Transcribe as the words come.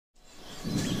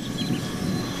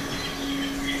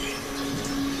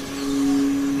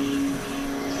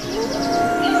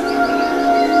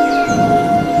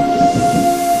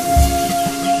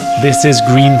This is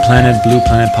Green Planet, Blue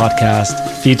Planet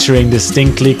podcast featuring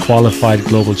distinctly qualified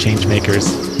global change makers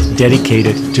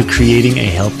dedicated to creating a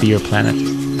healthier planet.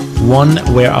 One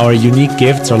where our unique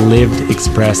gifts are lived,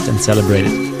 expressed, and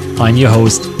celebrated. I'm your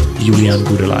host, Julian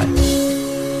Gudelai.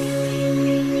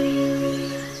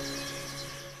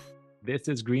 This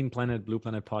is Green Planet, Blue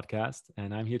Planet podcast,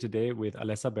 and I'm here today with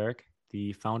Alessa Berg,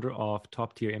 the founder of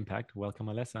Top Tier Impact. Welcome,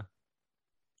 Alessa.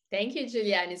 Thank you,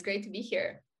 Julian. It's great to be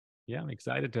here. Yeah, I'm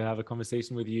excited to have a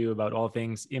conversation with you about all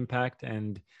things impact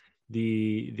and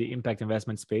the impact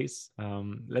investment space.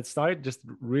 Let's start just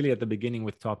really at the beginning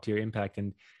with Top Tier Impact.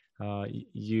 And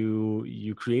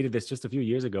you created this just a few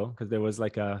years ago because there was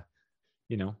like a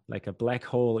black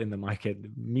hole in the market.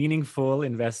 Meaningful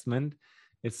investment.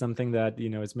 It's something that,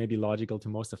 it's maybe logical to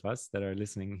most of us that are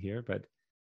listening here, but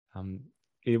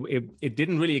it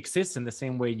didn't really exist in the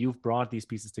same way you've brought these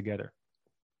pieces together.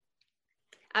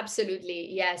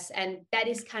 Absolutely, yes. And that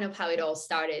is kind of how it all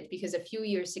started, because a few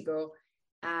years ago,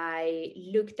 I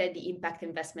looked at the impact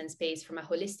investment space from a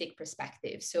holistic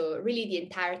perspective. So really the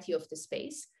entirety of the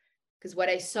space, because what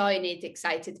I saw in it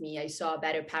excited me. I saw a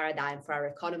better paradigm for our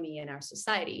economy and our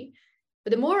society.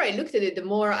 But the more I looked at it, the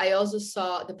more I also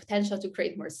saw the potential to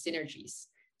create more synergies.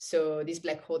 So this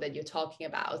black hole that you're talking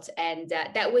about. And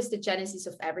that was the genesis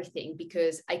of everything,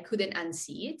 because I couldn't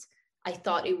unsee it. I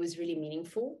thought it was really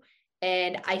meaningful.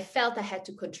 And I felt I had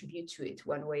to contribute to it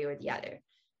one way or the other.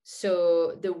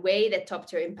 So the way that Top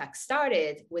Tier Impact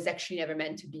started was actually never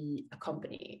meant to be a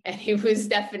company. And it was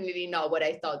definitely not what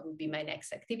I thought would be my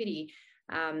next activity.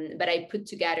 But I put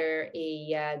together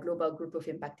a global group of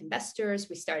impact investors.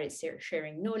 We started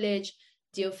sharing knowledge,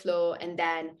 deal flow, and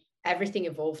then everything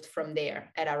evolved from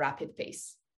there at a rapid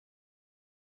pace.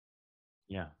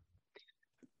 Yeah.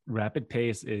 Rapid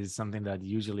pace is something that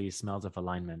usually smells of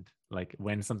alignment. Like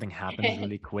when something happens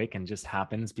really quick and just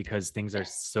happens because things are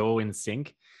so in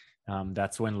sync,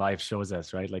 that's when life shows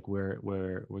us, right? Like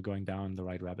we're going down the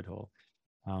right rabbit hole.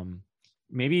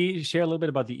 Maybe share a little bit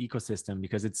about the ecosystem,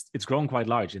 because it's grown quite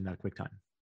large in that quick time.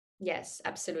 Yes,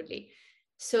 absolutely.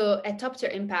 So at Top Tier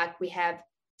Impact, we have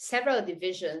several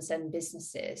divisions and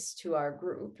businesses to our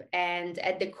group. And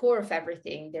at the core of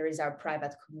everything, there is our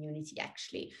private community,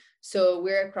 actually. So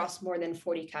we're across more than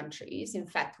 40 countries. In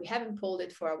fact, we haven't pulled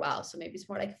it for a while, so maybe it's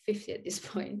more like 50 at this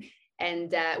point.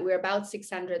 And we're about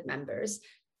 600 members.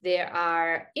 There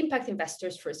are impact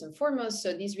investors first and foremost.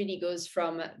 So this really goes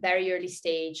from very early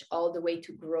stage all the way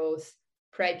to growth,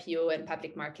 pre-IPO and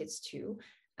public markets too.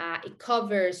 It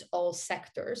covers all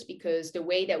sectors, because the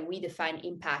way that we define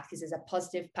impact is as a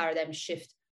positive paradigm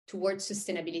shift towards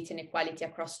sustainability and equality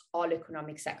across all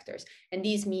economic sectors. And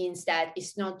this means that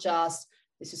it's not just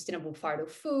the sustainable part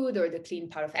of food or the clean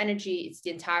part of energy, it's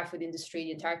the entire food industry,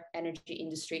 the entire energy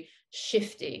industry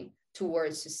shifting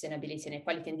towards sustainability and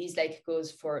equality. And this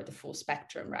goes for the full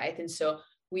spectrum, right? And so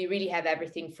we really have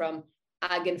everything from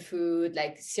ag and food,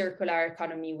 like circular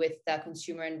economy with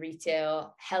consumer and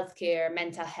retail, healthcare,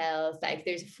 mental health,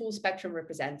 there's a full spectrum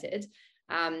represented.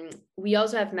 We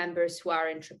also have members who are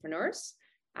entrepreneurs,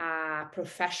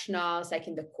 professionals,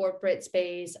 in the corporate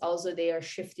space. Also, they are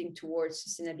shifting towards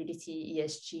sustainability,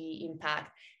 ESG,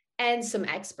 impact, and some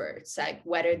experts,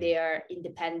 whether they are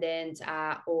independent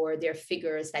or they're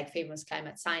figures like famous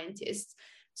climate scientists.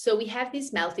 So we have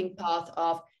this melting pot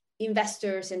of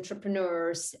investors,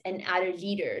 entrepreneurs, and other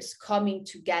leaders coming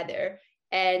together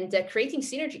and creating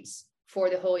synergies for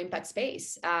the whole impact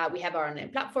space. We have our online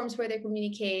platforms where they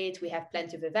communicate. We have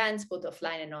plenty of events, both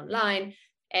offline and online.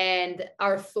 And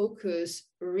our focus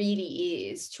really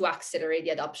is to accelerate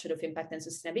the adoption of impact and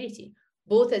sustainability,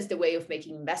 both as the way of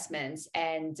making investments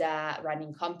and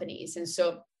running companies. And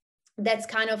so that's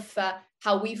kind of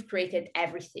how we've created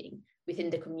everything within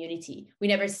the community. We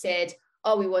never said,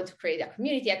 oh, we want to create a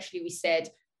community. Actually, we said,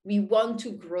 we want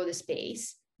to grow the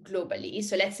space globally.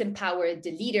 So let's empower the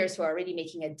leaders who are already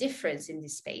making a difference in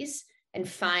this space and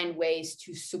find ways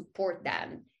to support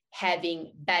them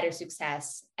having better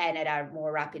success and at a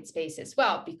more rapid pace as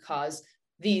well, because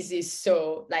this is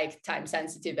so time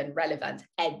sensitive and relevant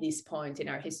at this point in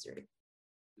our history.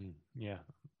 Yeah,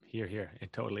 here,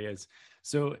 it totally is.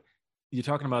 So you're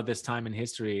talking about this time in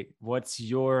history. What's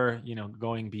your,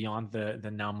 going beyond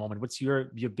the now moment? What's your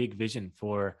big vision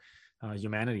for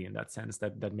humanity in that sense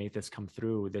that made this come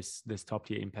through this top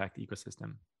tier impact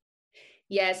ecosystem?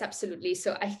 Yes, absolutely.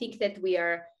 So I think that we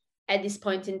are at this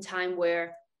point in time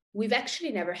where we've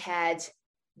actually never had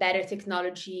better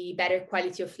technology, better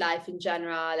quality of life in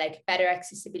general, better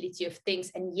accessibility of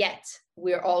things. And yet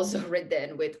we're also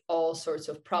ridden with all sorts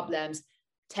of problems,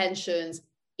 tensions,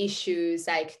 issues.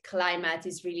 Climate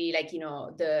is really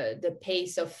the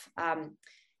pace of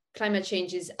climate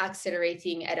change is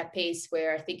accelerating at a pace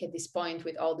where I think at this point,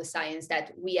 with all the science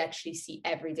that we actually see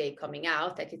every day coming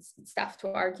out, like it's tough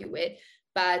to argue with.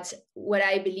 But what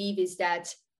I believe is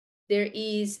that there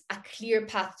is a clear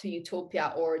path to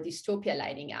utopia or dystopia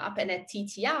lining up. And at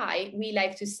TTI, we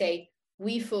like to say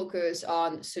we focus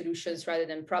on solutions rather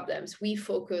than problems. We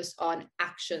focus on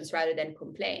actions rather than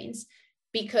complaints,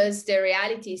 because the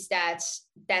reality is that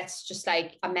that's just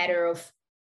like a matter of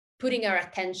putting our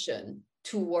attention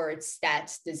towards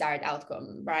that desired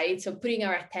outcome, right? So putting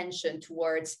our attention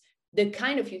towards the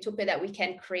kind of utopia that we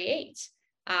can create,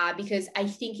 because I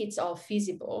think it's all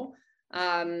feasible.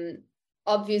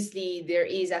 Obviously, there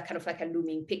is a kind of like a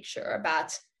looming picture,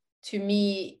 but to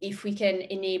me, if we can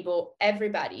enable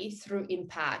everybody through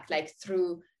impact, like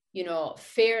through, you know,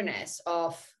 fairness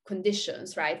of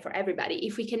conditions, right, for everybody,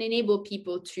 if we can enable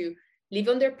people to live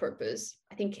on their purpose,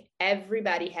 I think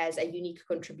everybody has a unique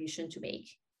contribution to make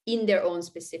in their own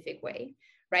specific way,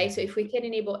 right? So if we can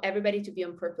enable everybody to be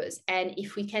on purpose, and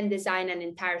if we can design an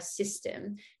entire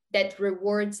system that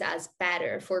rewards us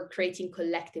better for creating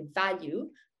collective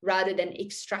value rather than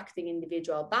extracting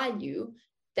individual value,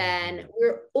 then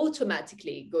we're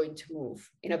automatically going to move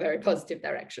in a very positive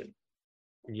direction.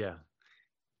 Yeah.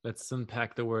 Let's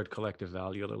unpack the word collective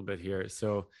value a little bit here.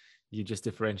 So you just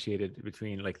differentiated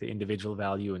between like the individual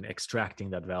value and extracting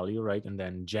that value, right? And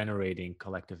then generating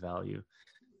collective value.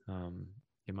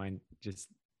 You mind just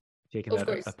taking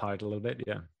that apart a little bit?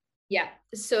 Yeah. Yeah.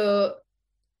 So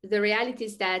the reality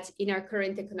is that in our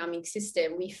current economic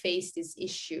system, we face this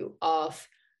issue of,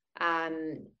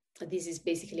 this is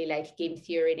basically like game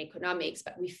theory in economics,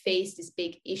 but we face this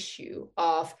big issue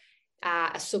of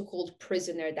a so-called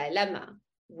prisoner dilemma,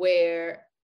 where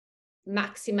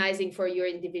maximizing for your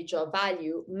individual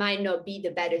value might not be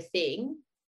the better thing,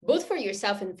 both for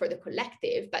yourself and for the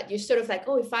collective, but you're sort of like,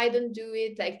 oh, if I don't do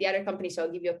it like the other company. So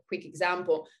I'll give you a quick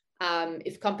example.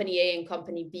 If company A and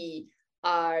company B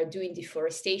are doing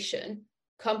deforestation,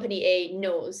 company A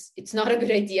knows it's not a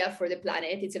good idea for the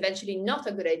planet. It's eventually not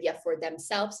a good idea for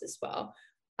themselves as well.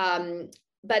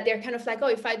 But they're kind of like, oh,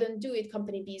 if I don't do it,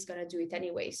 company B is going to do it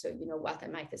anyway. So you know what, I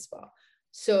might as well.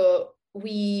 So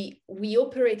we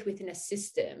operate within a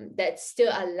system that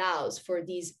still allows for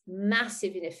these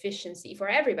massive inefficiency for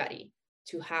everybody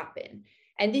to happen.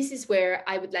 And this is where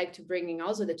I would like to bring in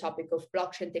also the topic of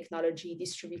blockchain technology,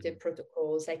 distributed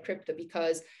protocols like crypto,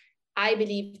 because I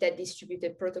believe that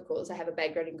distributed protocols, I have a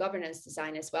background in governance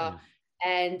design as well,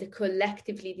 and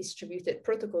collectively distributed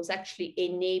protocols actually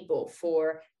enable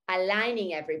for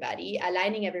aligning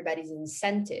everybody's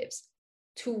incentives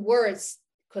towards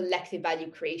collective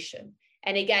value creation.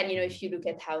 And again, you know, if you look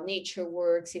at how nature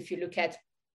works, if you look at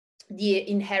the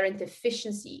inherent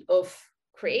efficiency of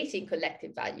creating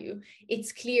collective value,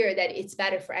 it's clear that it's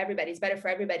better for everybody. It's better for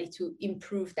everybody to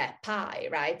improve that pie,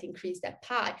 right? Increase that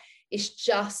pie. It's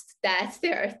just that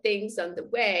there are things on the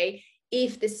way.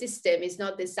 If the system is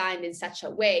not designed in such a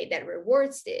way that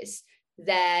rewards this,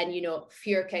 then, you know,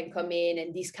 fear can come in,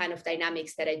 and these kind of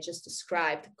dynamics that I just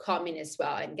described come in as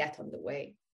well and get on the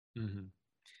way. Mm-hmm.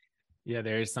 Yeah,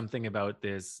 there is something about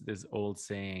this old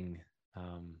saying,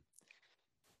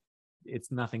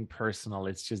 it's nothing personal,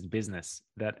 it's just business,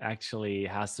 that actually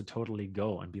has to totally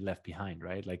go and be left behind,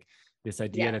 right? Like this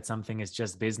idea that something is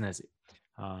just business.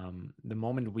 The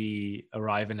moment we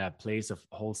arrive in a place of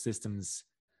whole systems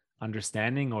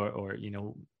understanding, or you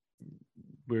know,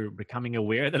 we're becoming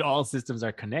aware that all systems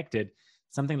are connected,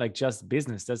 something like just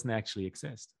business doesn't actually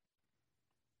exist.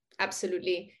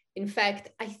 Absolutely. In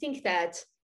fact, I think that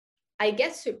I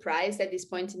get surprised at this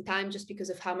point in time just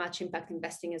because of how much impact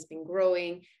investing has been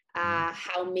growing,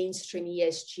 how mainstream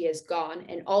ESG has gone,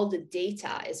 and all the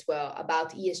data as well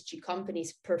about ESG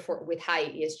companies with high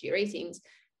ESG ratings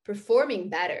performing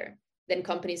better than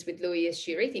companies with low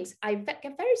ESG ratings. I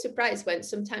get very surprised when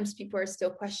sometimes people are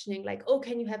still questioning, like, oh,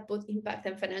 can you have both impact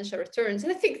and financial returns?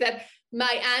 And I think that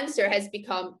my answer has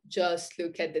become, just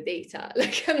look at the data.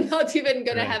 Like, I'm not even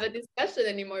going to have a discussion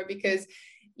anymore, because,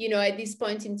 you know, at this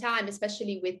point in time,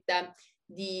 especially with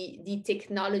the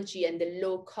technology and the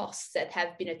low costs that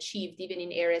have been achieved, even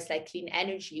in areas like clean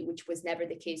energy, which was never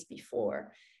the case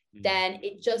before, then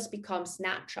it just becomes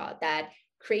natural that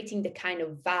creating the kind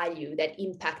of value that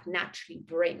impact naturally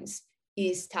brings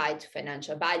is tied to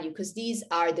financial value, because these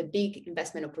are the big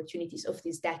investment opportunities of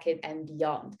this decade and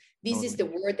beyond. This is the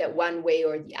word that one way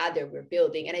or the other we're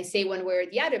building. And I say one way or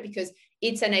the other because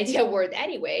it's an ideal word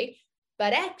anyway,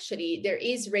 but actually there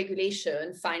is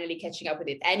regulation finally catching up with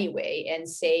it anyway and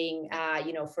saying,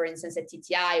 you know, for instance, at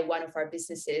TTI, one of our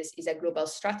businesses is a global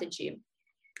strategy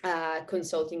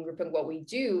consulting group. And what we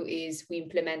do is we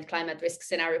implement climate risk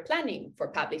scenario planning for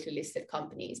publicly listed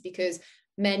companies, because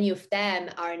many of them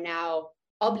are now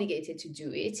obligated to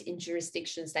do it in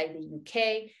jurisdictions like the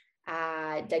UK.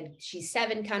 The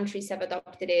G7 countries have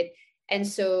adopted it. And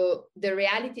so the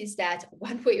reality is that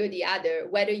one way or the other,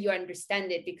 whether you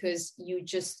understand it because you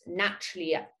just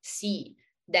naturally see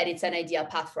that it's an ideal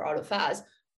path for all of us,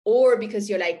 or because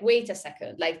you're like, wait a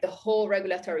second, like the whole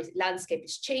regulatory landscape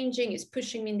is changing, is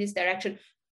pushing me in this direction,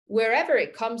 wherever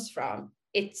it comes from,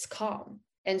 it's calm.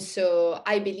 And so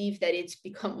I believe that it's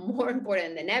become more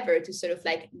important than ever to sort of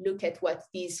like look at what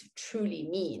this truly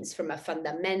means from a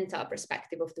fundamental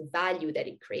perspective of the value that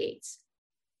it creates.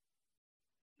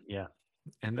 Yeah.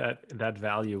 And that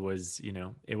value was, you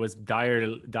know, it was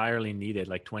direly needed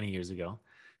like 20 years ago.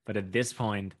 But at this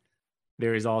point,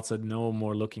 there is also no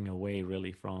more looking away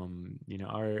really from, you know,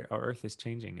 our earth is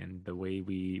changing, and the way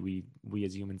we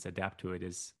as humans adapt to it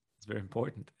is very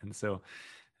important. And so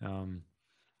I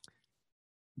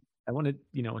want to,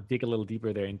 you know, dig a little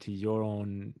deeper there into your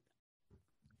own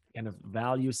kind of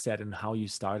value set and how you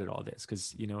started all this,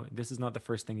 because, you know, this is not the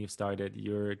first thing you've started.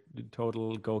 You're a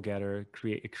total go-getter,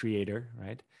 creator,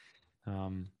 right?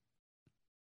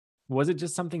 Was it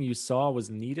just something you saw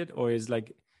was needed, or is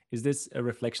this a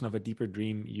reflection of a deeper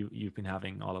dream you've been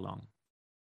having all along?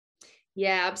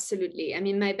 Yeah, absolutely. I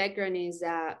mean, my background is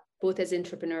both as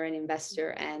entrepreneur and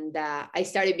investor, and I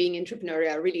started being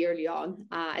entrepreneurial really early on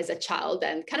as a child,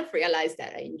 and kind of realized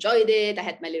that I enjoyed it. I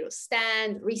had my little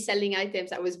stand reselling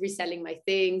items. I was reselling my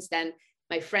things, then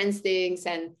my friends' things,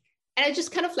 and I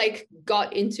just kind of like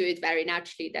got into it very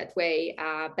naturally that way.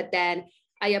 But then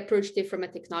I approached it from a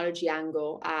technology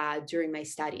angle during my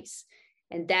studies,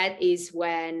 and that is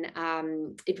when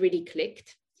it really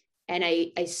clicked. And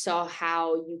I saw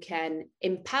how you can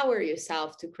empower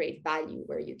yourself to create value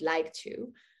where you'd like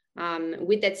to.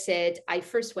 With that said, I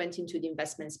first went into the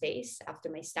investment space after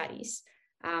my studies.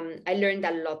 I learned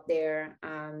a lot there.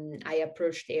 I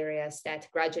approached areas that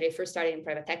gradually, I first started in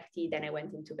private equity, then I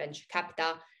went into venture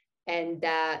capital. And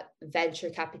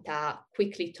venture capital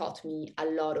quickly taught me a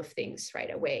lot of things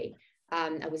right away.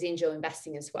 I was angel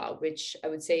investing as well, which I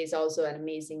would say is also an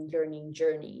amazing learning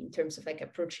journey in terms of like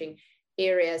approaching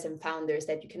areas and founders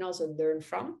that you can also learn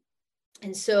from.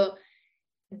 And so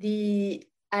the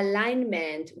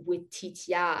alignment with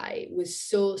TTI was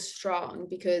so strong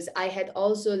because I had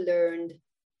also learned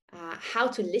how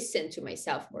to listen to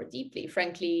myself more deeply.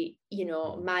 Frankly, you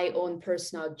know, my own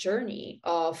personal journey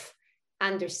of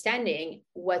understanding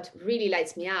what really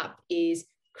lights me up is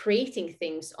creating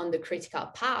things on the critical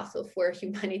path of where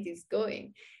humanity is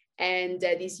going. And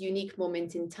this unique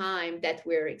moment in time that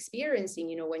we're experiencing,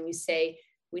 you know, when you say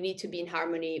we need to be in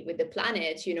harmony with the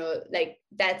planet, you know, like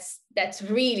that's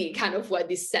really kind of what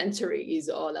this century is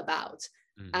all about,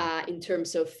 in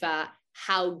terms of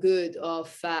how good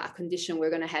of a condition we're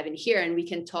going to have in here. And we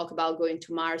can talk about going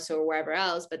to Mars or wherever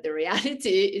else, but the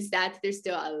reality is that there's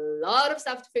still a lot of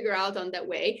stuff to figure out on that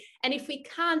way. And if we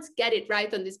can't get it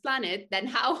right on this planet, then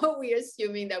how are we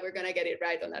assuming that we're going to get it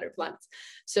right on other planets?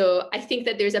 So I think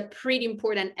that there's a pretty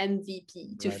important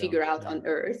MVP to figure out on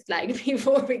Earth, like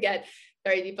before we get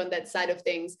very deep on that side of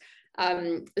things.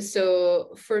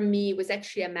 So for me, it was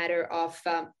actually a matter of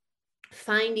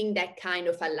finding that kind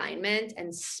of alignment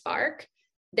and spark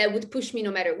that would push me no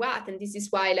matter what. And this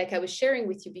is why, like I was sharing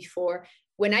with you before,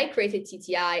 when I created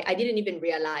TTI, I didn't even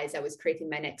realize I was creating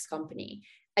my next company.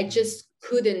 I just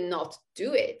couldn't not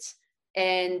do it.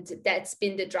 And that's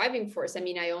been the driving force. I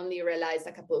mean, I only realized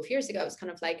a couple of years ago, I was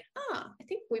kind of like, I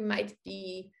think we might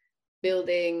be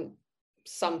building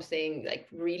something like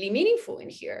really meaningful in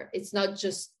here. It's not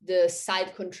just the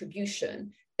side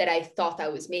contribution that I thought I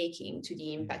was making to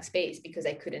the impact space because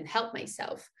I couldn't help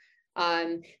myself.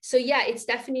 So yeah, it's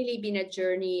definitely been a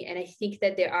journey. And I think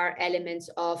that there are elements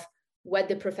of what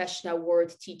the professional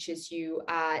world teaches you,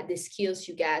 the skills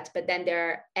you get, but then there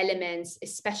are elements,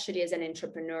 especially as an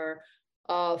entrepreneur,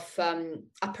 of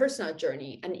a personal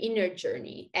journey, an inner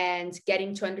journey, and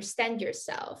getting to understand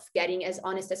yourself, getting as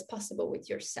honest as possible with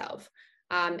yourself,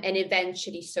 and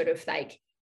eventually sort of like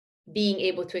being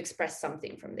able to express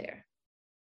something from there.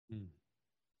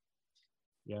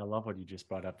 Yeah, I love what you just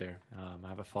brought up there. I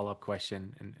have a follow-up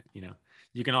question, and you know,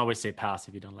 you can always say pass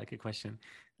if you don't like a question.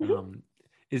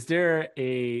 Is there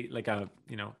a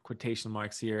quotation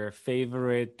marks here,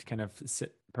 favorite kind of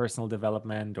personal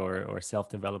development or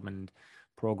self-development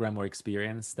program or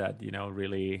experience that, you know,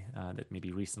 really that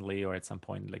maybe recently or at some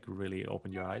point like really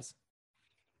opened your eyes?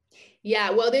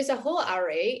 Yeah, well, there's a whole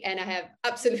array, and I have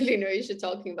absolutely no issue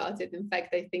talking about it. In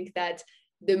fact, I think that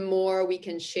the more we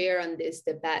can share on this,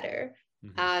 the better.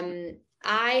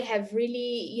 I have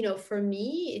really, for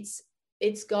me,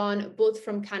 it's gone both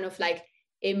from kind of like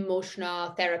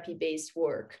emotional therapy-based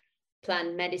work,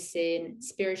 plant medicine,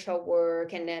 spiritual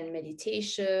work, and then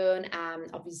meditation,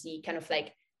 obviously kind of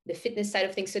like the fitness side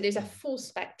of things. So there's a full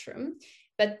spectrum.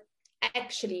 But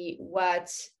actually,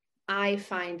 what I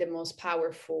find the most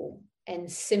powerful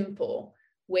and simple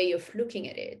way of looking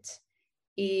at it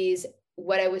is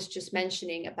what I was just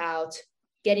mentioning about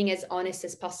getting as honest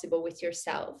as possible with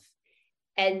yourself.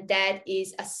 And that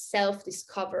is a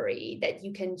self-discovery that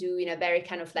you can do in a very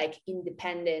kind of like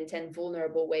independent and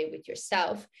vulnerable way with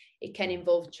yourself. It can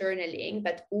involve journaling,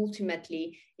 but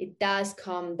ultimately it does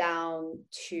come down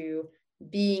to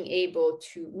being able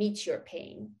to meet your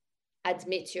pain,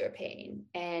 admit your pain,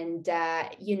 and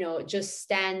just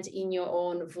stand in your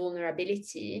own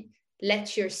vulnerability.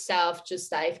 Let yourself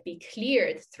just like be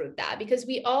cleared through that, because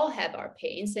we all have our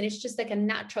pains, and it's just like a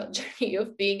natural journey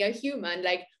of being a human,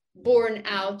 like born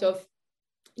out of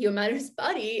your mother's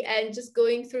body and just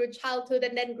going through childhood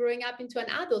and then growing up into an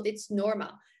adult. It's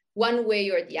normal, one way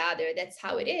or the other. That's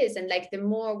how it is. And like the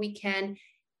more we can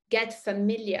get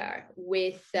familiar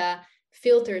with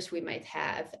filters we might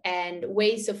have and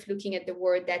ways of looking at the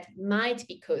world that might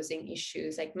be causing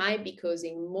issues, like might be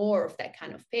causing more of that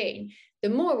kind of pain, the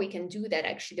more we can do that,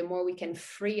 actually, the more we can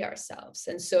free ourselves.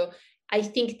 And so I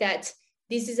think that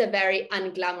this is a very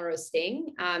unglamorous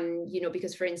thing,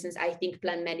 because, for instance, I think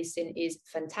plant medicine is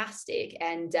fantastic,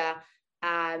 and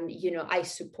I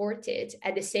support it.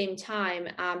 At the same time,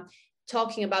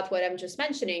 talking about what I'm just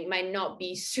mentioning might not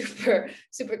be super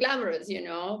glamorous,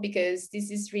 because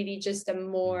this is really just a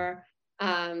more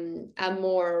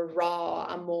raw,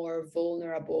 a more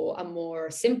vulnerable, a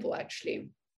more simple,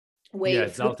 actually, way. Yeah,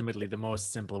 it's ultimately the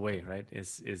most simple way, right?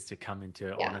 Is to come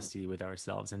into honesty with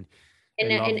ourselves. And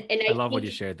I love what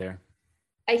you shared there.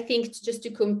 I think just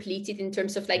to complete it in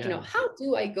terms of like, how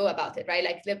do I go about it, right?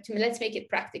 Like, let's make it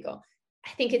practical. I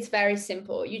think it's very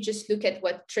simple. You just look at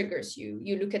what triggers you.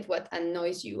 You look at what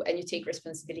annoys you, and you take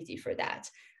responsibility for that.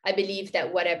 I believe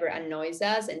that whatever annoys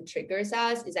us and triggers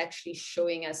us is actually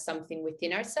showing us something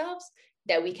within ourselves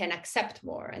that we can accept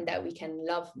more and that we can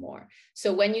love more.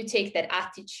 So when you take that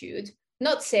attitude,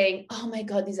 not saying, oh my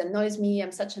God, this annoys me,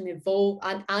 I'm such an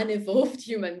unevolved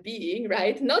human being,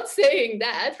 right? Not saying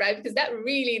that, right? Because that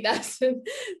really doesn't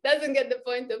get the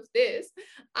point of this.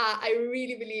 I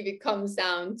really believe it comes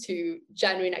down to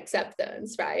genuine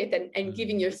acceptance, right? And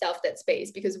giving yourself that space,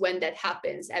 because when that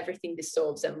happens, everything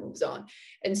dissolves and moves on.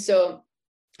 And so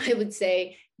I would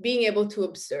say being able to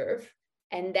observe,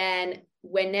 and then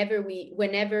whenever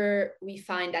we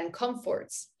find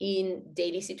uncomforts in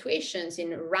daily situations,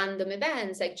 in random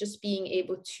events, like just being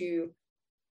able to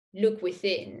look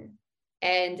within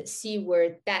and see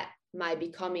where that might be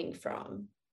coming from,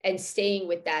 and staying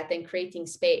with that and creating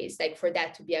space, like for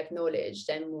that to be acknowledged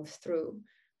and move through.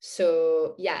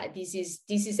 So yeah, this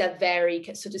is a very,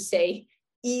 so to say,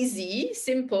 easy,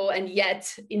 simple, and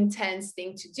yet intense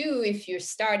thing to do if you're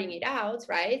starting it out,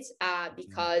 right?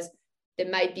 Because there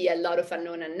might be a lot of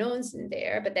unknowns in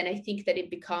there, but then I think that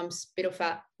it becomes a bit of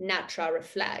a natural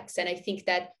reflex. And I think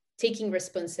that taking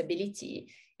responsibility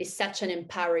is such an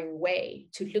empowering way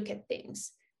to look at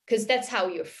things, because that's how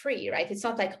you're free, right? It's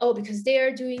not like, oh, because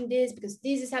they're doing this, because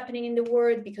this is happening in the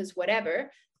world, because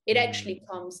whatever. It actually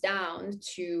comes down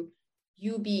to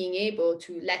you being able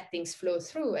to let things flow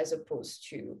through, as opposed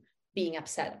to being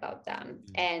upset about them.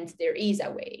 And there is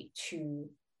a way to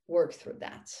work through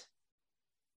that.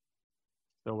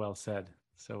 So well said.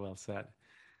 So well said.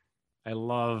 I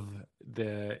love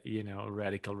the,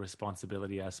 radical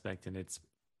responsibility aspect. And it's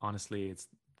honestly, it's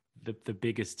the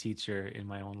biggest teacher in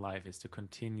my own life, is to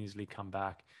continuously come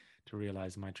back to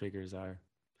realize my triggers are,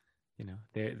 they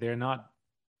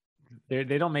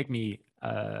don't make me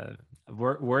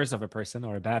worse of a person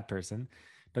or a bad person,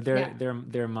 but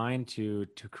they're mine to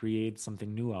create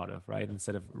something new out of, right?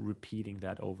 Instead of repeating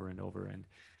that over and over. And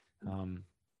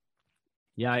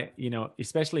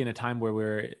especially in a time where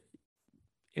we're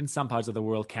in some parts of the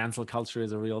world, cancel culture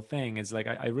is a real thing. It's like,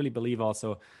 I really believe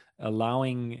also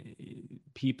allowing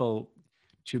people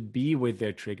to be with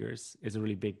their triggers is a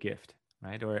really big gift,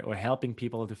 right? Or helping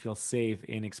people to feel safe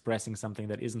in expressing something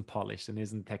that isn't polished and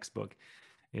isn't textbook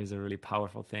is a really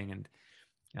powerful thing. And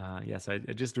so I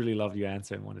just really loved your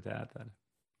answer and wanted to add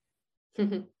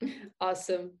that.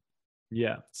 Awesome.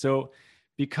 Yeah. So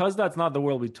because that's not the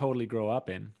world we totally grow up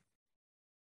in,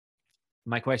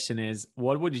 my question is,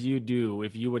 what would you do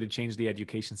if you were to change the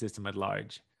education system at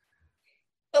large?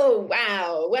 Oh,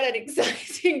 wow. What an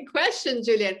exciting question,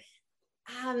 Julian.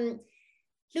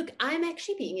 Look, I'm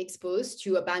actually being exposed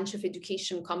to a bunch of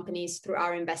education companies through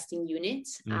our investing unit.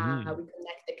 We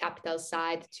connect the capital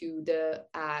side to the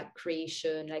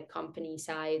creation, like company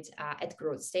side at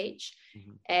growth stage.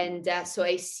 Mm-hmm. And so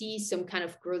I see some kind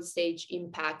of growth stage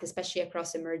impact, especially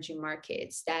across emerging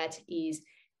markets, that is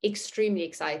extremely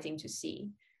exciting to see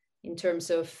in terms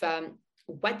of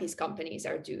what these companies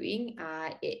are doing.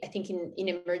 I think in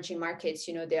emerging markets,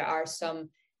 there are some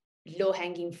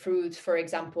low-hanging fruit, for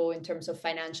example, in terms of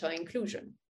financial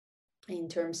inclusion, in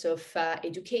terms of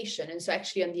education. And so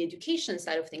actually on the education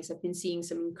side of things, I've been seeing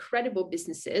some incredible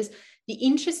businesses. The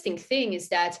interesting thing is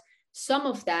that some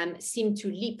of them seem to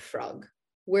leapfrog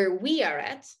where we are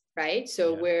at, right?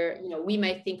 So where, we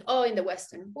might think, oh, in the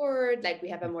Western world, like we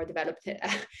have a more developed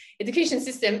education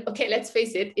system. Okay, let's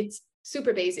face it, it's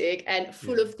super basic and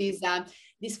full of these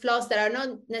flaws that are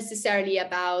not necessarily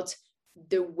about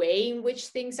the way in which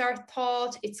things are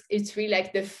taught. It's really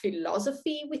like the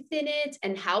philosophy within it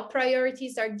and how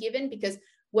priorities are given, because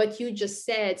what you just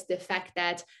said, the fact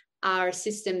that our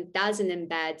system doesn't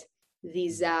embed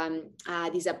these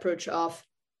approach of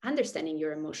understanding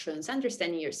your emotions,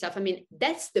 understanding yourself. I mean,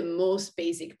 that's the most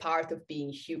basic part of being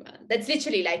human. That's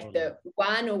literally like the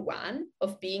 101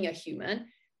 of being a human.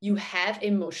 You have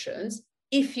emotions.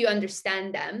 If you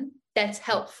understand them, that's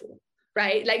helpful,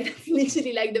 right? Like that's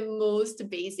literally like the most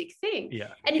basic thing.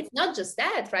 Yeah. And it's not just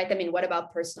that, right? I mean, what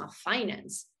about personal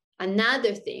finance?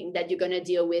 Another thing that you're going to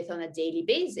deal with on a daily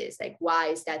basis. Like, why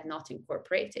is that not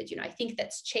incorporated? I think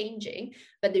that's changing,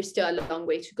 but there's still a long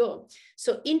way to go.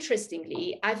 So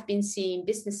interestingly, I've been seeing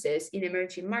businesses in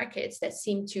emerging markets that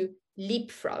seem to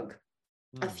leapfrog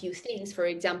a few things. For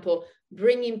example,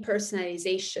 bringing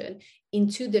personalization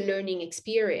into the learning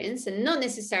experience, and not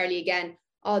necessarily, again,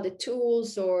 all the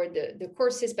tools or the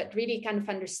courses, but really kind of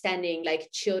understanding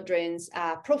like children's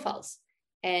profiles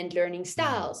and learning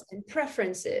styles and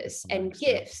preferences and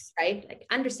gifts, right? Like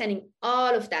understanding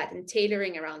all of that and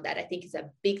tailoring around that, I think is a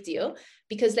big deal,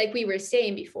 because like we were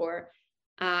saying before,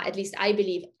 at least I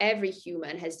believe every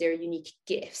human has their unique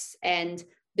gifts. And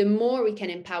the more we can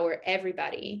empower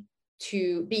everybody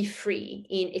to be free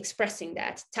in expressing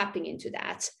that, tapping into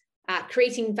that,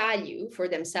 creating value for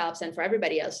themselves and for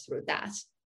everybody else through that,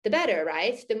 the better,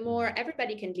 right? The more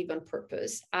everybody can live on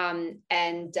purpose, and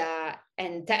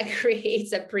that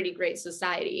creates a pretty great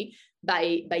society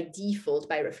by default,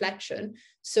 by reflection.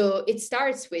 So it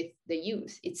starts with the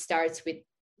youth. It starts with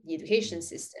the education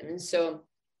system. And so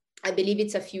I believe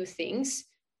it's a few things,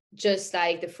 just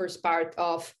like the first part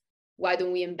of why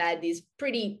don't we embed these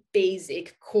pretty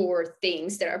basic core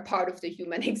things that are part of the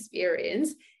human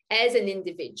experience as an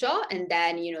individual, and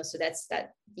then so that's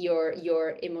that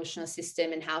your emotional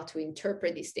system and how to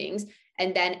interpret these things,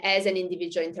 and then as an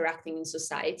individual interacting in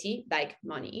society, like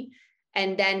money,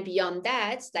 and then beyond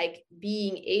that, like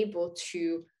being able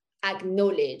to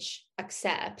acknowledge,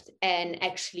 accept, and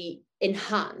actually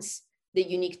enhance the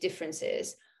unique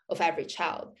differences of every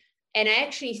child. And I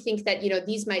actually think that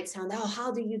these might sound, oh,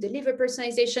 how do you deliver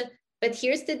personalization? But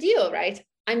here's the deal, right?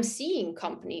 I'm seeing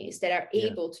companies that are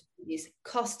able to do this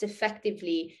cost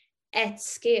effectively at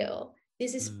scale.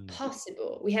 This is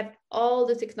possible. We have all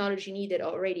the technology needed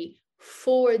already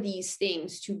for these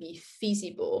things to be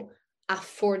feasible,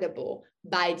 affordable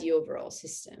by the overall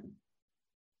system.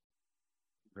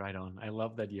 Right on. I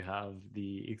love that you have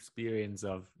the experience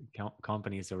of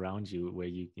companies around you where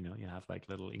you have like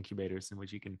little incubators in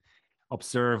which you can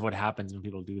observe what happens when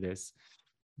people do this.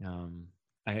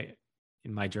 I,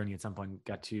 in my journey at some point,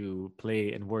 got to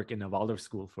play and work in a Waldorf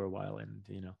school for a while, and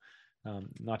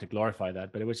not to glorify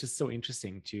that, but it was just so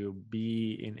interesting to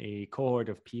be in a cohort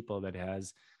of people that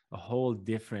has a whole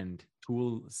different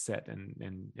tool set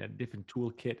and a different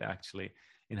toolkit actually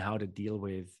in how to deal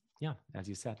with, as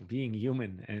you said, being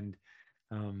human, and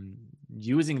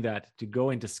using that to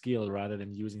go into skill rather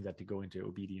than using that to go into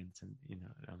obedience and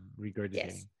regurgitating.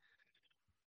 Yes.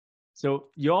 So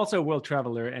you're also a world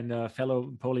traveler and a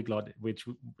fellow polyglot, which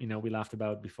we laughed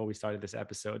about before we started this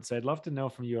episode. So I'd love to know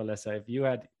from you, Alessa, if you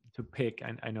had to pick,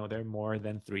 and I know there are more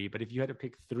than 3, but if you had to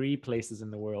pick 3 places in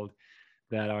the world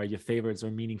that are your favorites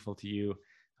or meaningful to you,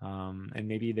 and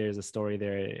maybe there's a story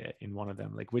there in one of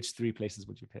them, like which 3 places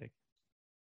would you pick?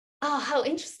 Oh, how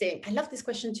interesting. I love this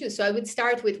question too. So I would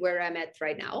start with where I'm at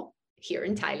right now, here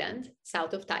in Thailand,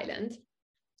 south of Thailand.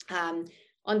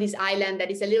 On this island that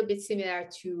is a little bit similar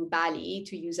to Bali,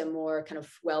 to use a more kind of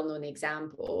well-known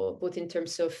example, both in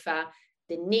terms of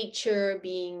the nature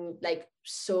being like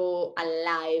so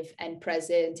alive and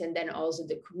present, and then also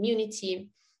the community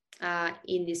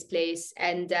in this place.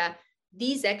 And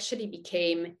these actually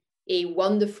became a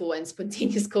wonderful and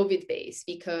spontaneous COVID base,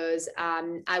 because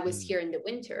I was here in the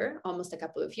winter almost a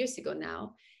couple of years ago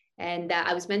now. And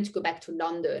I was meant to go back to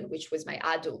London, which was my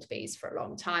adult base for a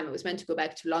long time. I was meant to go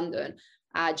back to London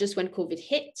just when COVID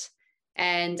hit.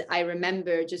 And I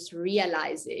remember just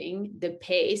realizing the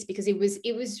pace, because it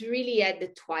was really at the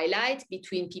twilight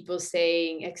between people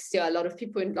saying, still a lot of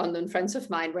people in London, friends of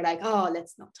mine, were like, oh,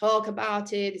 let's not talk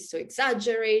about it. It's so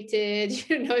exaggerated.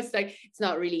 It's like, it's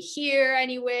not really here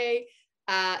anyway,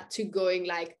 to going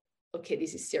like, okay,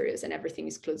 this is serious and everything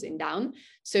is closing down.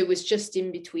 So it was just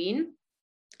in between.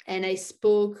 And I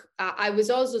spoke, I was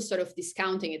also sort of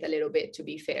discounting it a little bit, to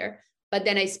be fair. But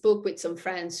then I spoke with some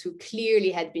friends who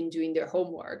clearly had been doing their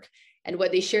homework. And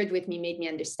what they shared with me made me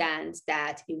understand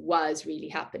that it was really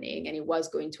happening and it was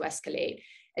going to escalate.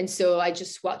 And so I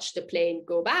just watched the plane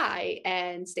go by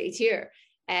and stayed here.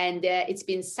 And it's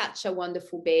been such a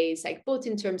wonderful base, like both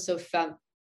in terms of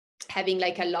having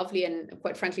like a lovely and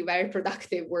quite frankly very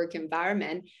productive work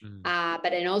environment, but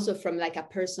then also from like a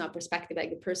personal perspective, like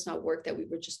the personal work that we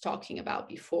were just talking about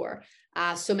before.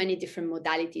 So many different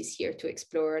modalities here to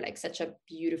explore, like such a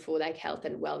beautiful like health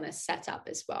and wellness setup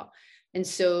as well. And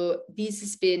so this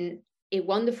has been a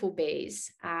wonderful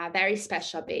base, very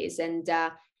special base. And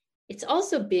it's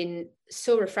also been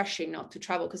so refreshing not to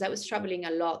travel, because I was traveling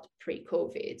a lot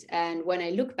pre-COVID. And when I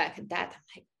look back at that, I'm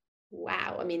like,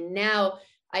 wow, I mean, now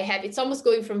it's almost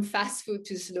going from fast food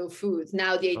to slow food.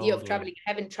 Now the idea of traveling,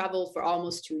 I haven't traveled for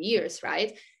almost 2 years,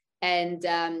 right? And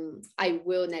I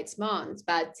will next month,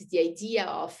 but the idea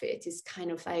of it is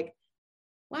kind of like,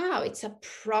 wow, it's a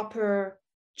proper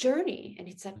journey and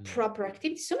it's a proper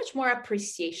activity, so much more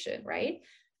appreciation, right?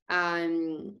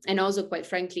 And also, quite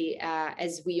frankly,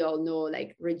 as we all know,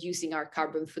 like reducing our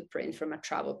carbon footprint from a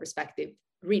travel perspective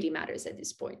really matters at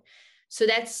this point. So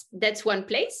that's one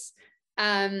place.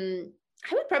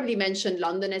 I would probably mention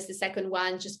London as the second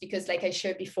one, just because, like I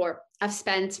shared before, I've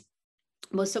spent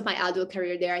most of my adult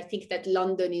career there. I think that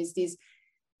London is this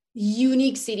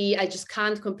unique city. I just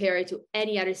can't compare it to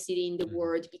any other city in the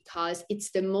world, because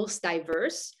it's the most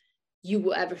diverse you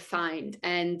will ever find.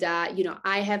 And,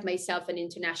 I have myself an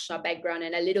international background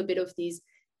and a little bit of this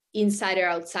insider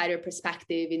outsider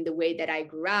perspective in the way that I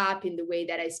grew up, in the way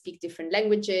that I speak different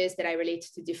languages, that I relate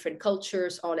to different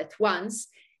cultures all at once.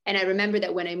 And I remember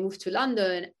that when I moved to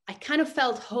London, I kind of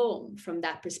felt home from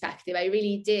that perspective. I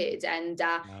really did. And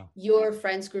wow. Your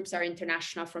friends groups are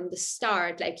international from the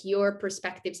start. Like your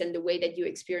perspectives and the way that you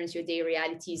experience your day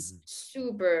reality is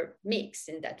super mixed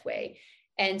in that way.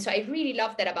 And so I really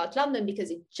love that about London,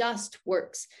 because it just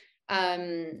works.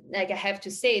 Like I have to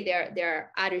say, there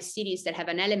are other cities that have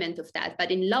an element of that.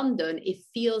 But in London, it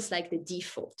feels like the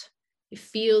default. It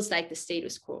feels like the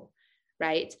status quo,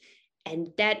 right?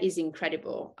 And that is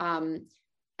incredible.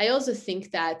 I also think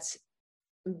that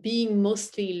being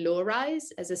mostly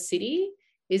low-rise as a city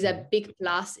is a big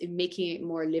plus in making it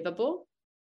more livable.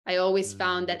 I always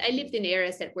found that I lived in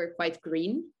areas that were quite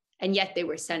green, and yet they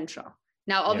were central.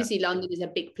 Now, obviously, London is a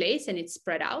big place and it's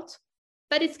spread out,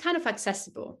 but it's kind of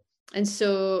accessible. And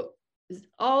so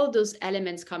all those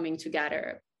elements coming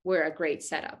together were a great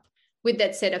setup. With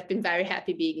that said, I've been very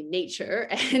happy being in nature,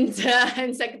 and so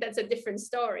that's a different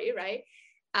story, right?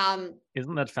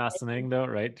 Isn't that fascinating, though,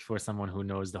 right? For someone who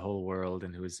knows the whole world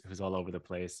and who's all over the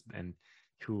place, and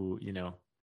who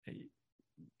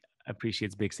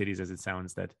appreciates big cities, as it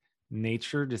sounds, that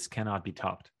nature just cannot be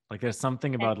topped. Like there's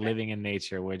something about living in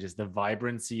nature where just the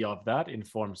vibrancy of that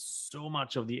informs so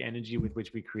much of the energy with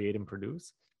which we create and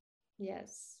produce.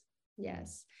 Yes. Yeah,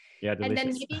 delicious. And then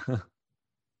maybe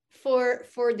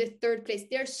for the third place,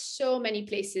 there's so many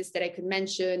places that I could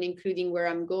mention, including where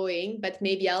I'm going, but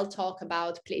maybe I'll talk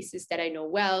about places that I know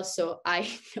well. So I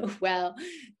know well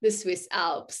the Swiss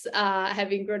Alps,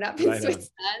 having grown up in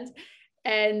Switzerland.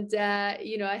 And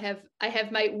I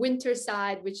have my winter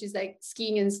side, which is like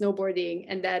skiing and snowboarding,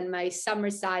 and then my summer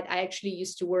side. I actually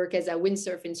used to work as a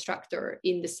windsurf instructor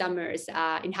in the summers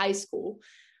in high school.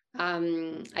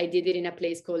 I did it in a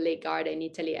place called Lake Garda in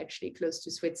Italy, actually close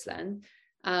to Switzerland.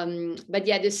 But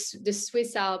yeah, the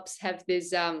Swiss Alps have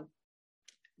this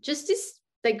just this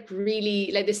like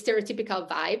really like the stereotypical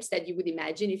vibes that you would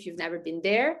imagine if you've never been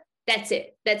there. That's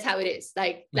it. That's how it is.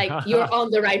 Like you're on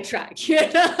the right track. You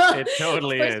know? It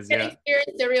totally is. Yeah.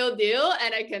 Experience the real deal,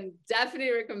 and I can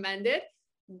definitely recommend it.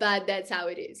 But that's how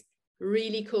it is.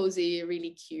 Really cozy,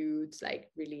 really cute, like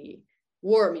really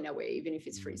warm in a way, even if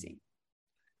it's freezing.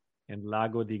 And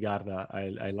Lago di Garda,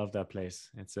 I love that place.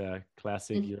 It's a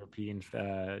classic European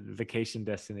vacation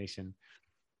destination.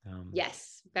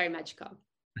 Yes, very magical.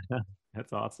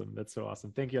 That's awesome. That's so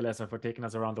awesome. Thank you, Alessa, for taking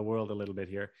us around the world a little bit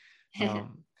here.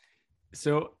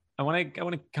 So I want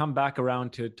to come back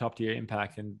around to Top Tier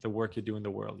Impact and the work you do in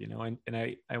the world, and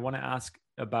I want to ask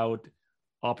about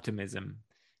optimism,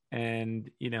 And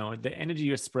the energy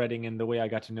you're spreading and the way I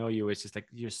got to know you is just like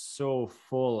you're so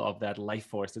full of that life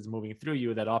force that's moving through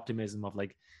you, that optimism of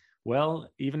like, well,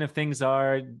 even if things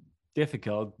are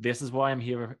difficult, this is why I'm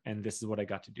here and this is what I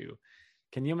got to do.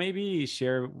 Can you maybe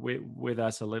share with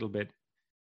us a little bit,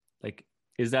 like,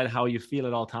 is that how you feel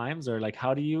at all times, or like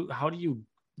how do you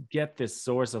get this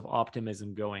source of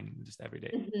optimism going just every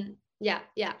day? Mm-hmm.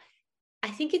 Yeah. I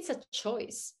think it's a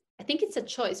choice.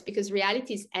 Because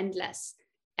reality is endless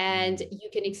and you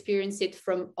can experience it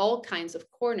from all kinds of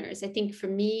corners. I think for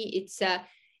me,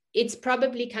 it's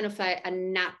probably kind of a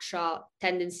natural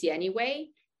tendency anyway,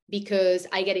 because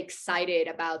I get excited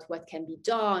about what can be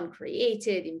done,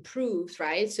 created, improved,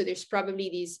 right? So there's probably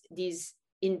these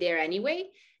in there anyway.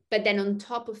 But then on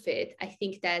top of it, I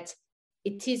think that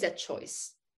it is a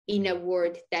choice in a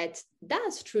world that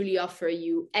does truly offer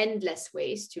you endless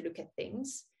ways to look at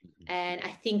things. And I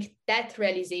think that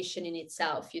realization in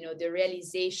itself, the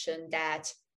realization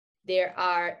that there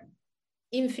are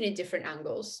infinite different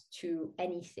angles to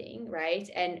anything, right?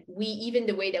 And even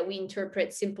the way that we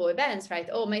interpret simple events, right?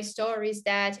 Oh, my story is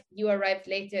that you arrived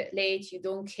late, you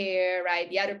don't care, right?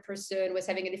 The other person was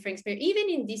having a different experience. Even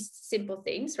in these simple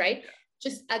things, right?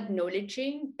 Just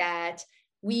acknowledging that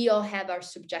we all have our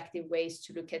subjective ways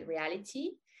to look at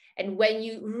reality. And when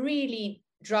you really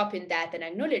drop in that and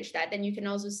acknowledge that, then you can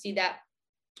also see that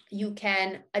you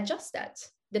can adjust that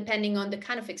depending on the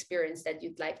kind of experience that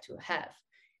you'd like to have.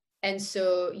 And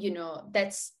so,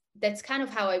 that's kind of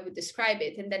how I would describe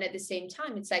it. And then at the same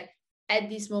time, it's like at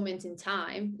this moment in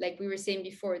time, like we were saying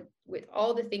before, with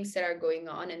all the things that are going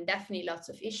on and definitely lots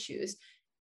of issues,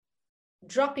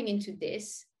 dropping into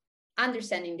this,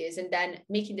 understanding this, and then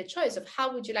making the choice of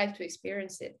how would you like to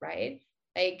experience it, right?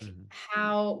 Like,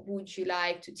 how would you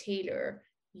like to tailor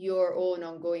your own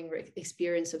ongoing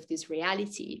experience of this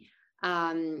reality?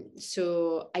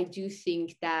 So I do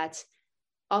think that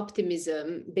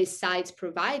optimism, besides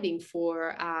providing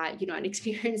for an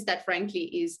experience that frankly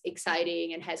is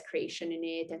exciting and has creation in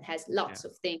it and has lots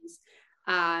of things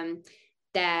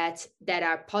that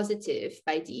are positive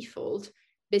by default,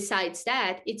 besides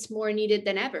that, it's more needed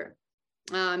than ever.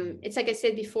 It's like I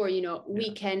said before,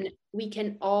 we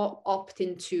can all opt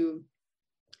into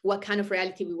what kind of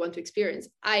reality we want to experience.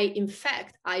 In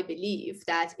fact, I believe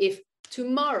that if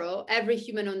tomorrow every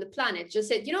human on the planet just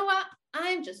said, you know what,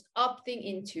 I'm just opting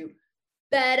into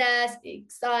badass,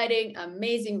 exciting,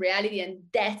 amazing reality, and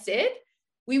that's it,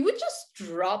 we would just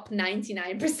drop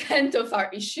 99% of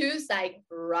our issues like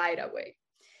right away.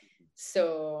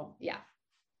 So yeah.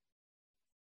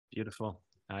 Beautiful.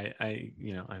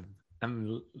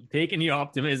 I'm taking your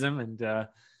optimism and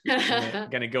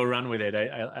gonna go run with it.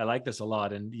 I like this a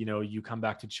lot. And you come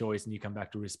back to choice and you come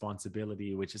back to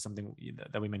responsibility, which is something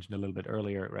that we mentioned a little bit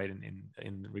earlier, right?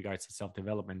 In regards to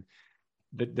self-development,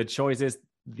 the choice is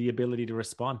the ability to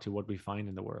respond to what we find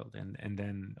in the world, and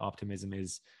then optimism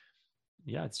is,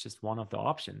 it's just one of the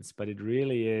options, but it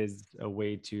really is a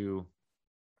way to.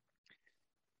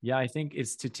 I think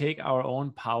it's to take our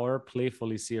own power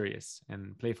playfully serious,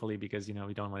 and playfully because,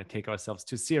 we don't want to take ourselves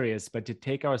too serious, but to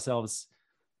take ourselves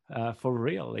for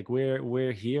real. Like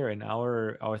we're here, and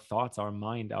our thoughts, our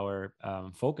mind, our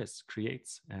focus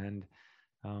creates. And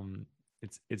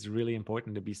it's really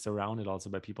important to be surrounded also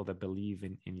by people that believe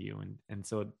in you. And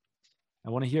so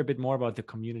I want to hear a bit more about the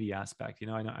community aspect.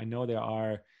 I know there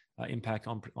are impact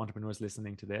entrepreneurs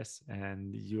listening to this,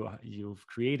 and you've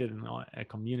created a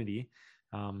community.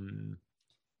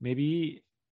 Maybe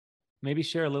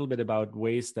share a little bit about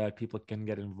ways that people can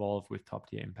get involved with Top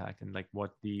Tier Impact, and like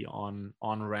what the on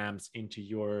ramps into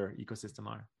your ecosystem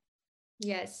are.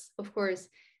 Yes, of course.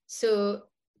 So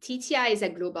TTI is a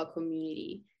global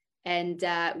community, and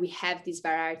we have this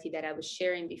variety that I was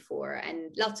sharing before,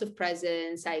 and lots of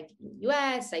presence, like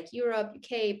US, like Europe,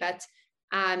 UK, but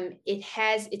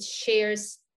it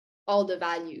shares all the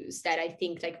values that I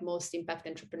think like most impact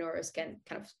entrepreneurs can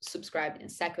kind of subscribe in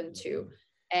second to,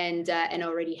 and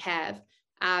already have.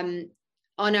 On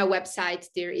our website,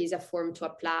 there is a form to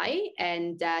apply,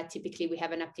 and typically we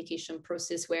have an application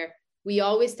process where we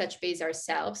always touch base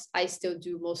ourselves. I still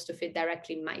do most of it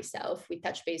directly myself. We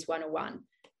touch base one-on-one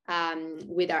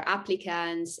with our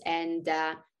applicants, and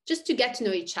just to get to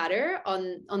know each other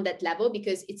on that level,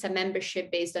 because it's a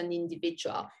membership based on the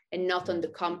individual and not on the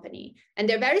company. And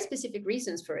there are very specific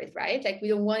reasons for it, right? Like we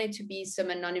don't want it to be some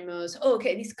anonymous,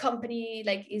 okay, this company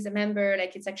like is a member,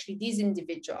 like it's actually this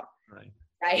individual, right?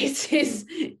 is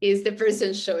the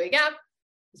person showing up,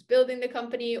 who's building the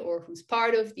company, or who's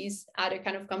part of this other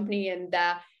kind of company. And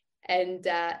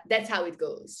that's how it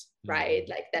goes, right?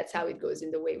 Like that's how it goes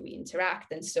in the way we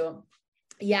interact. And so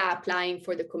applying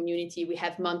for the community. We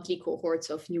have monthly cohorts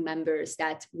of new members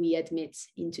that we admit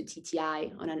into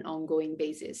TTI on an ongoing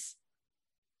basis.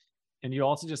 And you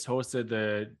also just hosted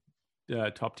the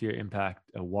Top Tier Impact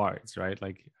Awards, right?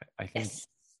 Like, I think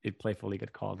it playfully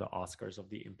got called the Oscars of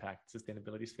the impact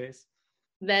sustainability space.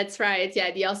 That's right.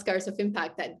 Yeah, the Oscars of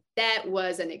Impact. That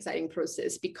was an exciting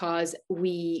process because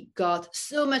we got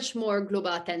so much more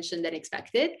global attention than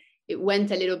expected. It went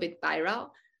a little bit viral.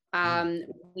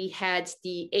 We had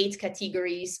the 8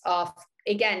 categories of,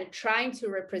 again, trying to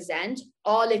represent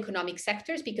all economic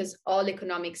sectors, because all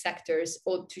economic sectors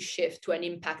ought to shift to an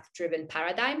impact-driven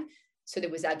paradigm. So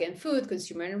there was ag and food,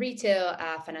 consumer and retail,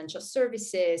 financial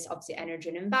services, obviously energy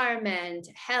and environment,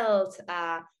 health,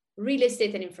 real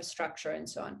estate and infrastructure, and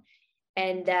so on.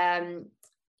 And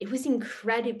it was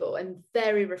incredible and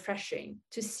very refreshing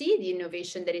to see the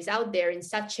innovation that is out there in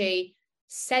such a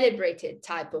celebrated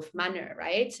type of manner,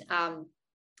 right?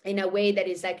 In a way that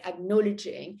is like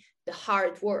acknowledging the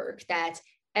hard work that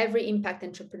every impact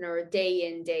entrepreneur day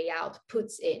in, day out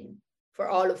puts in for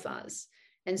all of us.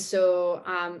 And so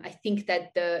I think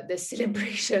that the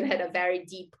celebration had a very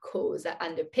deep cause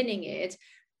underpinning it,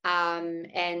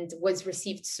 and was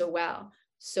received so well.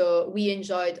 So we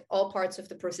enjoyed all parts of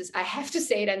the process. I have to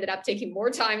say it ended up taking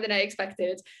more time than I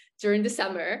expected during the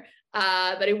summer,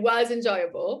 but it was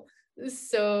enjoyable.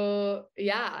 So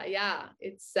yeah,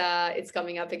 it's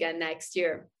coming up again next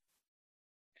year.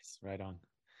 Yes, right on.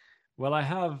 Well, I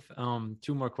have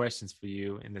 2 more questions for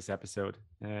you in this episode.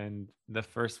 And the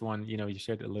first one, you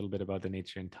shared a little bit about the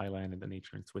nature in Thailand and the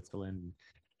nature in Switzerland,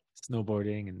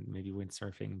 snowboarding and maybe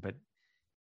windsurfing, but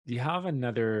do you have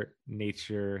another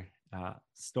nature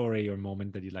story or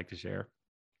moment that you'd like to share?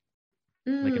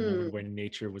 Like a moment where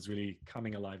nature was really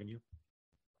coming alive in you?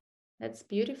 That's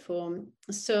beautiful.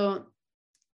 So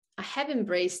I have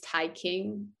embraced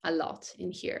hiking a lot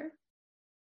in here.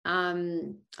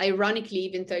 Ironically,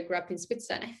 even though I grew up in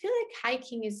Switzerland, I feel like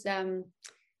hiking is,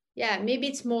 maybe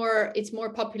it's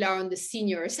more popular on the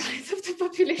senior side of the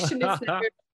population.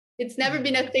 It's never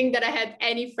been a thing that I had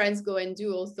any friends go and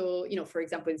do. Also, for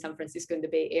example, in San Francisco, in the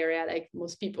Bay Area, like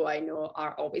most people I know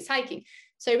are always hiking.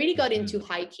 So I really got into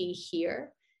hiking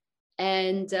here.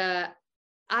 And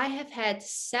I have had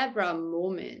several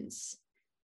moments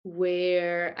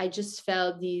where I just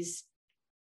felt these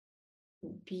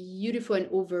beautiful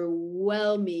and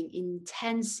overwhelming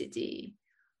intensity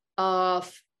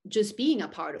of just being a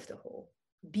part of the whole,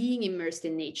 being immersed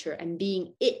in nature and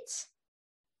being it.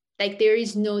 Like there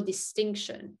is no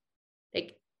distinction.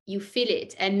 Like you feel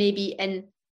it, and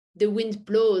the wind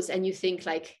blows and you think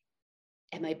like,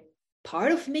 am I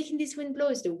part of making this wind blow?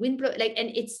 Is the wind blow? Like, and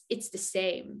it's the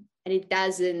same, and it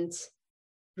doesn't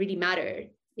really matter.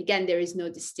 Again, there is no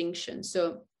distinction.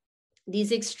 So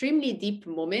these extremely deep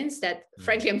moments that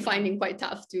frankly I'm finding quite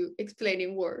tough to explain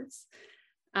in words,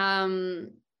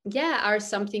 are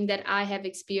something that I have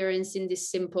experienced in these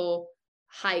simple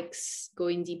hikes,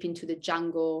 going deep into the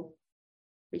jungle,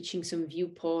 reaching some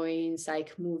viewpoints,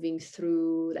 like moving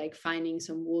through, like finding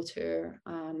some water.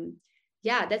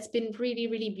 That's been really,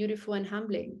 really beautiful and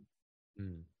humbling.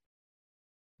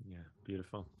 Yeah,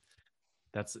 beautiful.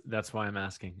 That's why I'm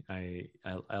asking. I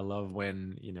love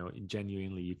when,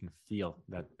 genuinely you can feel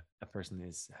that a person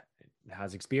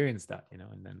has experienced that, and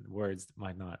then words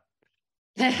might not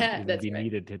be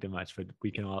needed too much, but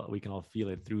we can all feel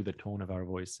it through the tone of our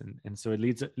voice. And so it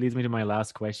leads me to my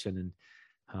last question.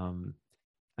 And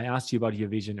I asked you about your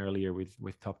vision earlier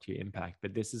with Top Tier Impact,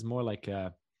 but this is more like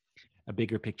a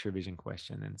bigger picture vision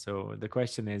question. And so the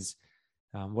question is,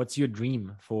 what's your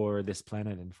dream for this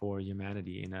planet and for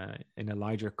humanity in a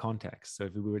larger context? So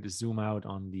if we were to zoom out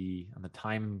on the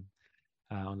timeline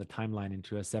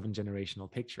into a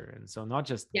 7-generational picture, and so not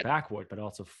just backward but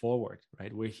also forward,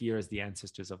 right? We're here as the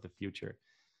ancestors of the future.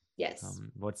 Yes.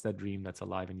 What's that dream that's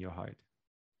alive in your heart?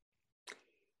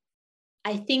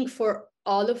 I think for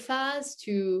all of us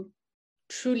to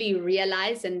truly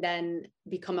realize and then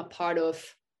become a part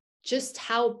of just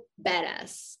how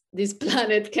badass this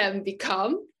planet can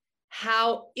become,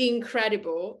 how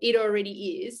incredible it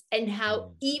already is, and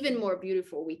how even more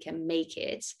beautiful we can make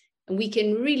it. And we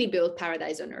can really build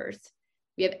paradise on earth.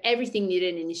 We have everything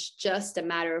needed, and it's just a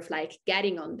matter of like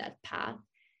getting on that path.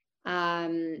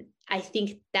 I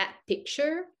think that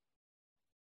picture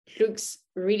looks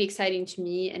really exciting to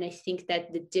me. And I think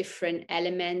that the different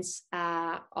elements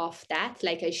of that,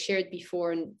 like I shared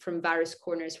before, and from various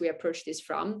corners we approach this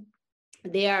from,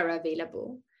 they are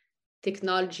available.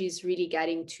 Technology is really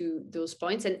getting to those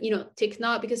points. And,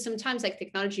 because sometimes like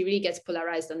technology really gets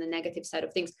polarized on the negative side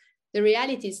of things. The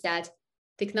reality is that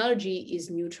technology is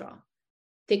neutral.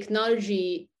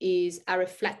 technology is a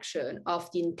reflection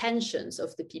of the intentions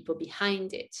of the people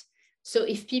behind it. So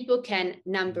if people can,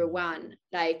 number one,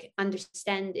 like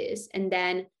understand this and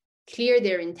then clear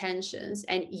their intentions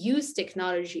and use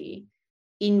technology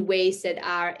in ways that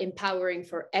are empowering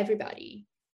for everybody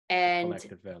and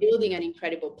building an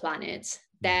incredible planet,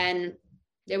 then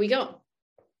there we go.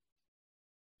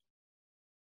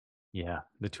 Yeah,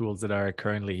 the tools that are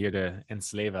currently here to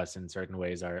enslave us in certain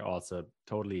ways are also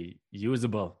totally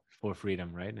usable for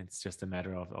freedom, right? And it's just a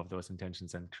matter of those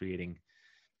intentions and creating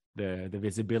the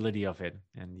visibility of it.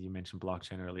 And you mentioned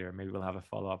blockchain earlier. Maybe we'll have a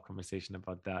follow-up conversation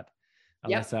about that.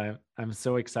 Yep. Alessa, I'm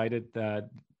so excited to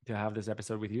have this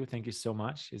episode with you. Thank you so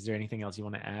much. Is there anything else you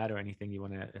want to add or anything you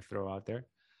want to throw out there?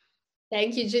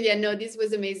 Thank you, Julian. No, this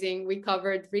was amazing. We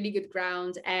covered really good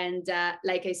ground. And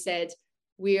like I said,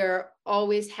 we are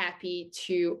always happy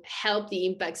to help the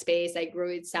impact space like grow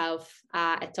itself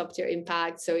at Top Tier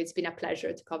Impact. So it's been a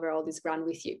pleasure to cover all this ground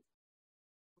with you.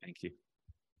 Thank you.